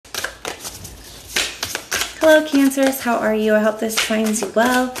Hello Cancers, how are you? I hope this finds you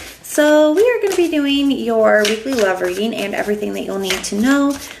well. So we are going to be doing your weekly love reading and everything that you'll need to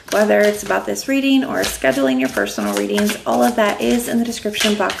know, whether it's about this reading or scheduling your personal readings. All of that is in the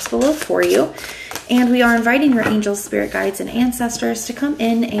description box below for you. And we are inviting your angels, spirit guides, and ancestors to come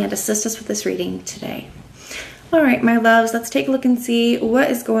in and assist us with this reading today. All right, my loves, let's take a look and see what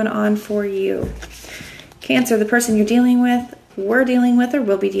is going on for you. Cancer, the person you're dealing with, we're dealing with, or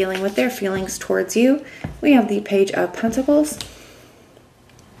will be dealing with their feelings towards you. We have the Page of Pentacles.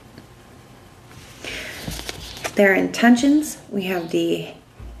 Their intentions. We have the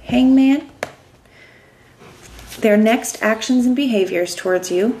Hangman. Their next actions and behaviors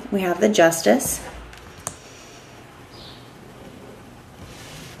towards you. We have the Justice.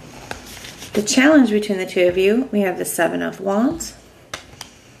 The challenge between the two of you. We have the Seven of Wands.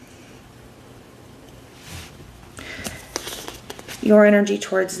 Your energy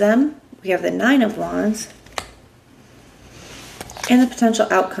towards them. We have the Nine of Wands. And the potential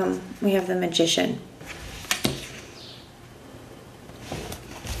outcome. We have the Magician.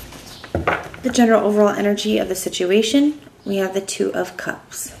 The general overall energy of the situation. We have the Two of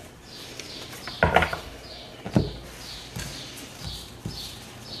Cups.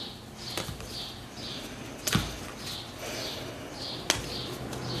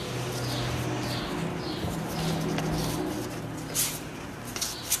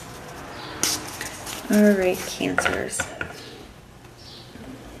 All right, Cancers.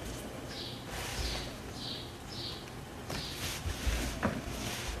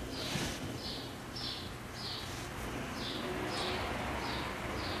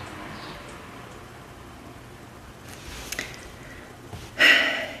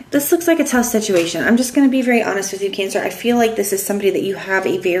 This looks like a tough situation. I'm just going to be very honest with you, Cancer. I feel like this is somebody that you have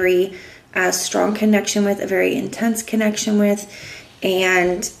a very strong connection with, a very intense connection with,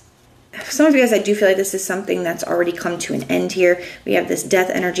 and for some of you guys, I do feel like this is something that's already come to an end here. We have this death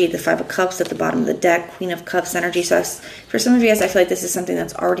energy, the Five of Cups at the bottom of the deck, Queen of Cups energy. So for some of you guys, I feel like this is something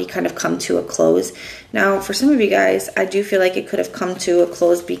that's already kind of come to a close. Now, for some of you guys, I do feel like it could have come to a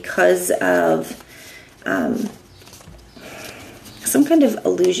close because of some kind of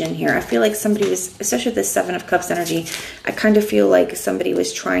illusion here. I feel like somebody was, especially with this Seven of Cups energy, I kind of feel like somebody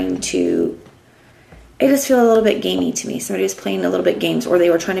was trying to, it just feels a little bit gamey to me. Somebody was playing a little bit games, or they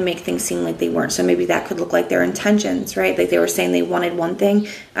were trying to make things seem like they weren't. So maybe that could look like their intentions, right? Like they were saying they wanted one thing,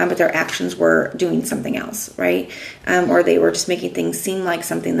 but their actions were doing something else, right? Or they were just making things seem like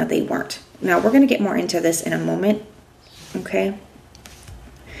something that they weren't. Now, we're going to get more into this in a moment, okay?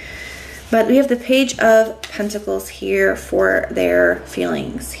 But we have the Page of Pentacles here for their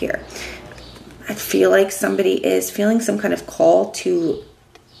feelings here. I feel like somebody is feeling some kind of call to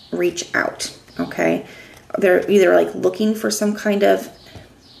reach out. Okay, they're either like looking for some kind of,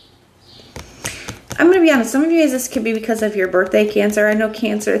 I'm going to be honest, some of you guys, this could be because of your birthday, Cancer. I know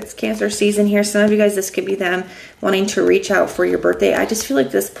Cancer, it's Cancer season here. Some of you guys, this could be them wanting to reach out for your birthday. I just feel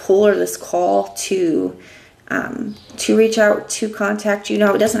like this pull or this call to reach out, to contact you.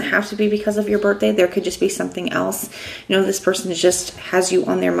 Now, it doesn't have to be because of your birthday. There could just be something else. You know, this person just has you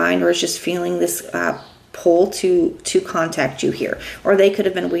on their mind, or is just feeling this pull to contact you here. Or they could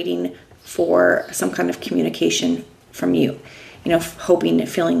have been waiting for some kind of communication from you, you know, hoping,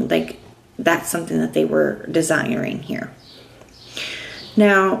 feeling like that's something that they were desiring here.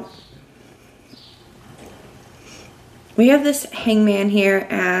 Now, we have this Hangman here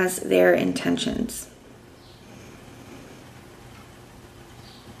as their intentions.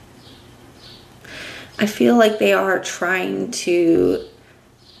 I feel like they are trying to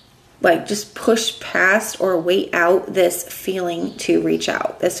like just push past or wait out this feeling to reach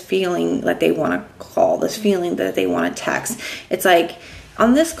out, this feeling that they want to call, this feeling that they want to text. It's like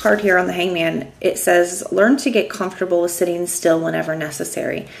on this card here on the Hangman, it says, learn to get comfortable with sitting still whenever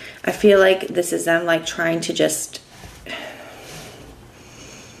necessary. I feel like this is them like trying to just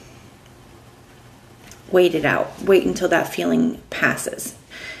wait it out, wait until that feeling passes.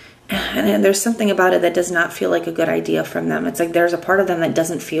 And there's something about it that does not feel like a good idea from them. It's like there's a part of them that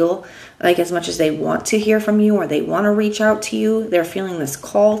doesn't feel like as much as they want to hear from you or they want to reach out to you. They're feeling this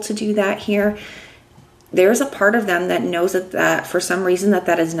call to do that here. There's a part of them that knows that for some reason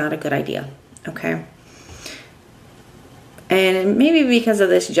that is not a good idea. Okay. And maybe because of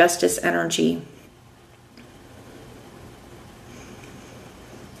this Justice energy.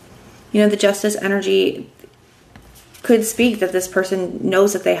 You know, the Justice energy could speak that this person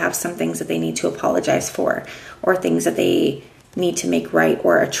knows that they have some things that they need to apologize for, or things that they need to make right,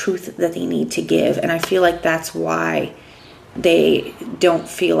 or a truth that they need to give. And I feel like that's why they don't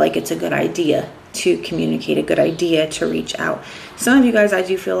feel like it's a good idea to communicate, a good idea to reach out. Some of you guys, I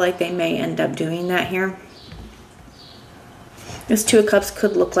do feel like they may end up doing that here. This Two of Cups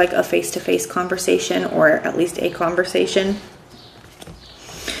could look like a face-to-face conversation, or at least a conversation.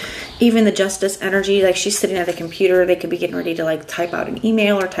 Even the Justice energy, like she's sitting at a computer. They could be getting ready to like type out an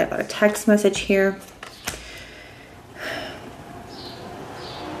email or type out a text message here.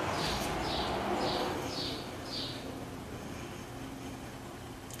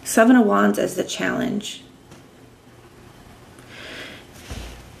 Seven of Wands as the challenge.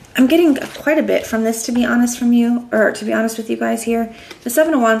 I'm getting quite a bit from this, to be honest with you guys here. The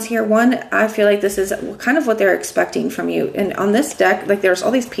Seven of Wands here, one, I feel like this is kind of what they're expecting from you. And on this deck, like there's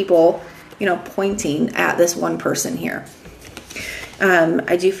all these people, you know, pointing at this one person here.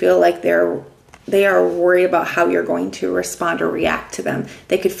 I do feel like they are worried about how you're going to respond or react to them.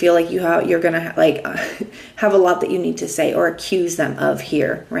 They could feel like you're going to have a lot that you need to say or accuse them of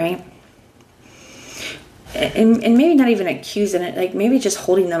here, right? And maybe not even accusing it, like maybe just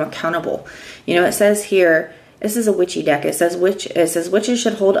holding them accountable. You know, it says here, this is a witchy deck. It says witches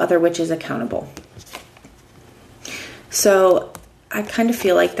should hold other witches accountable. So I kind of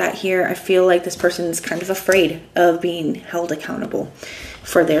feel like that here. I feel like this person is kind of afraid of being held accountable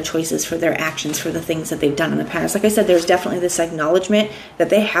for their choices, for their actions, for the things that they've done in the past. Like I said, there's definitely this acknowledgement that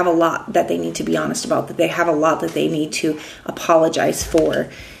they have a lot that they need to be honest about, that they have a lot that they need to apologize for.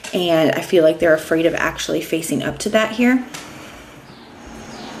 And I feel like they're afraid of actually facing up to that here.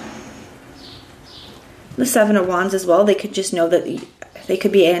 The Seven of Wands as well, they could just know that they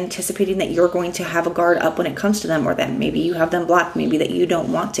could be anticipating that you're going to have a guard up when it comes to them, or that maybe you have them blocked, maybe that you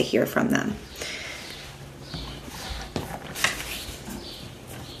don't want to hear from them.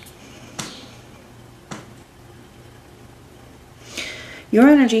 Your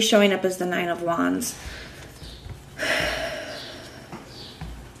energy showing up as the Nine of Wands.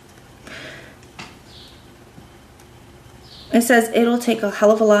 It says it'll take a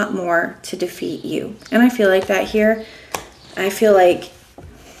hell of a lot more to defeat you. And I feel like that here. I feel like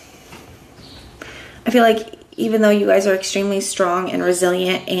even though you guys are extremely strong and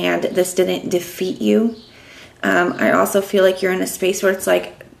resilient and this didn't defeat you, I also feel like you're in a space where it's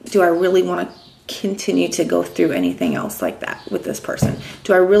like, do I really want to continue to go through anything else like that with this person?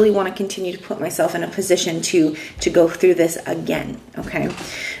 Do I really want to continue to put myself in a position to go through this again? Okay.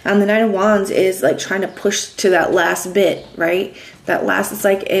 The Nine of Wands is like trying to push to that last bit, right? That last, it's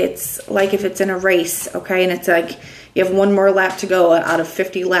like if it's in a race, okay? And it's like, you have one more lap to go out of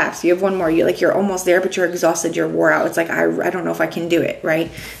 50 laps. You have one more, you're almost there, but you're exhausted, you're wore out. It's like, I don't know if I can do it, right?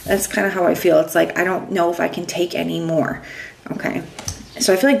 That's kind of how I feel. It's like, I don't know if I can take any more. Okay.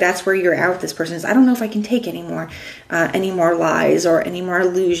 So I feel like that's where you're at with this person, is I don't know if I can take any more lies or any more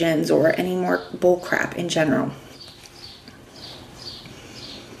illusions or any more bull crap in general.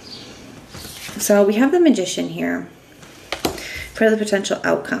 So we have the Magician here for the potential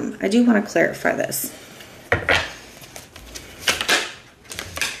outcome. I do want to clarify this.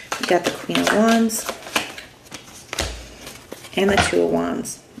 We got the Queen of Wands and the Two of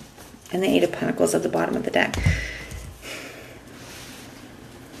Wands and the Eight of Pentacles at the bottom of the deck.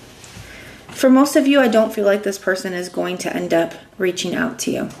 For most of you, I don't feel like this person is going to end up reaching out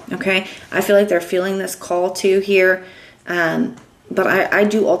to you, okay? I feel like they're feeling this call to here, but I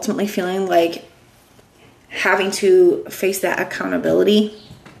do ultimately feeling like having to face that accountability.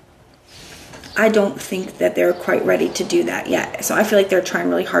 I don't think that they're quite ready to do that yet. So I feel like they're trying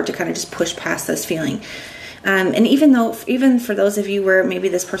really hard to kind of just push past this feeling. And even for those of you where maybe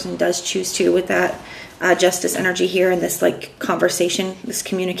this person does choose to, with that Justice energy here and this like conversation, this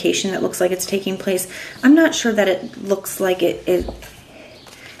communication that looks like it's taking place, I'm not sure that it looks like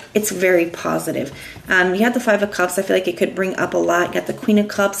it's very positive. You have the Five of Cups. I feel like it could bring up a lot. You got the Queen of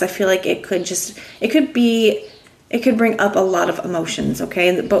Cups. I feel like it could bring up a lot of emotions,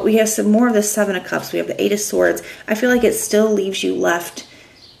 okay? But we have some more of the Seven of Cups. We have the Eight of Swords. I feel like it still leaves you left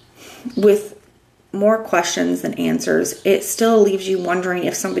with more questions than answers. It still leaves you wondering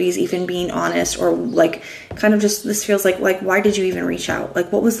if somebody's even being honest, or like kind of just, this feels like why did you even reach out? Like,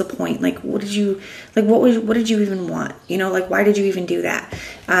 what was the point? Like, what did you even want? You know, like, why did you even do that?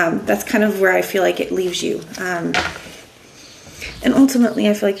 That's kind of where I feel like it leaves you. And ultimately,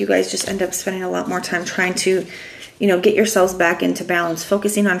 I feel like you guys just end up spending a lot more time trying to, you know, get yourselves back into balance,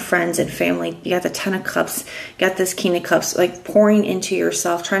 focusing on friends and family. You got the Ten of Cups, you got this King of Cups, like pouring into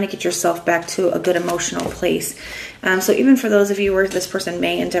yourself, trying to get yourself back to a good emotional place. So even for those of you where this person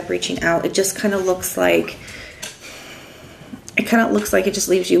may end up reaching out, it just kind of looks like, it just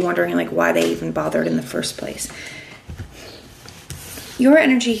leaves you wondering like why they even bothered in the first place. Your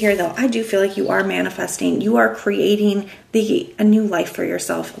energy here, though, I do feel like you are manifesting. You are creating a new life for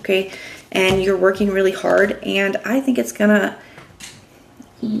yourself, okay? And you're working really hard. And I think it's gonna,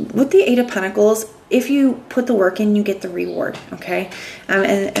 with the Eight of Pentacles, if you put the work in, you get the reward, okay?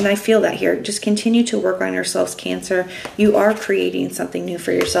 And I feel that here. Just continue to work on yourselves, Cancer. You are creating something new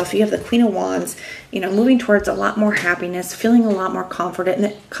for yourself. You have the Queen of Wands, you know, moving towards a lot more happiness, feeling a lot more confident.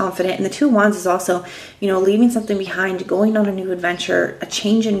 And the Two of Wands is also, you know, leaving something behind, going on a new adventure, a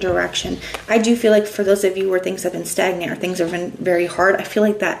change in direction. I do feel like for those of you where things have been stagnant or things have been very hard, I feel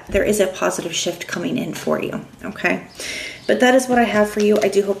like that there is a positive shift coming in for you, okay? But that is what I have for you. I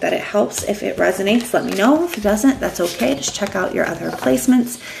do hope that it helps. If it resonates, let me know. If it doesn't, that's okay. Just check out your other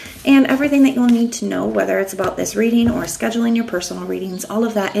placements and everything that you'll need to know, whether it's about this reading or scheduling your personal readings. All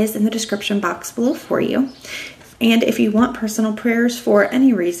of that is in the description box below for you. And if you want personal prayers for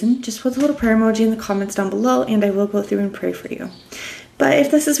any reason, just put the little prayer emoji in the comments down below and I will go through and pray for you. But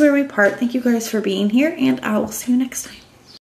if this is where we part, thank you guys for being here and I will see you next time.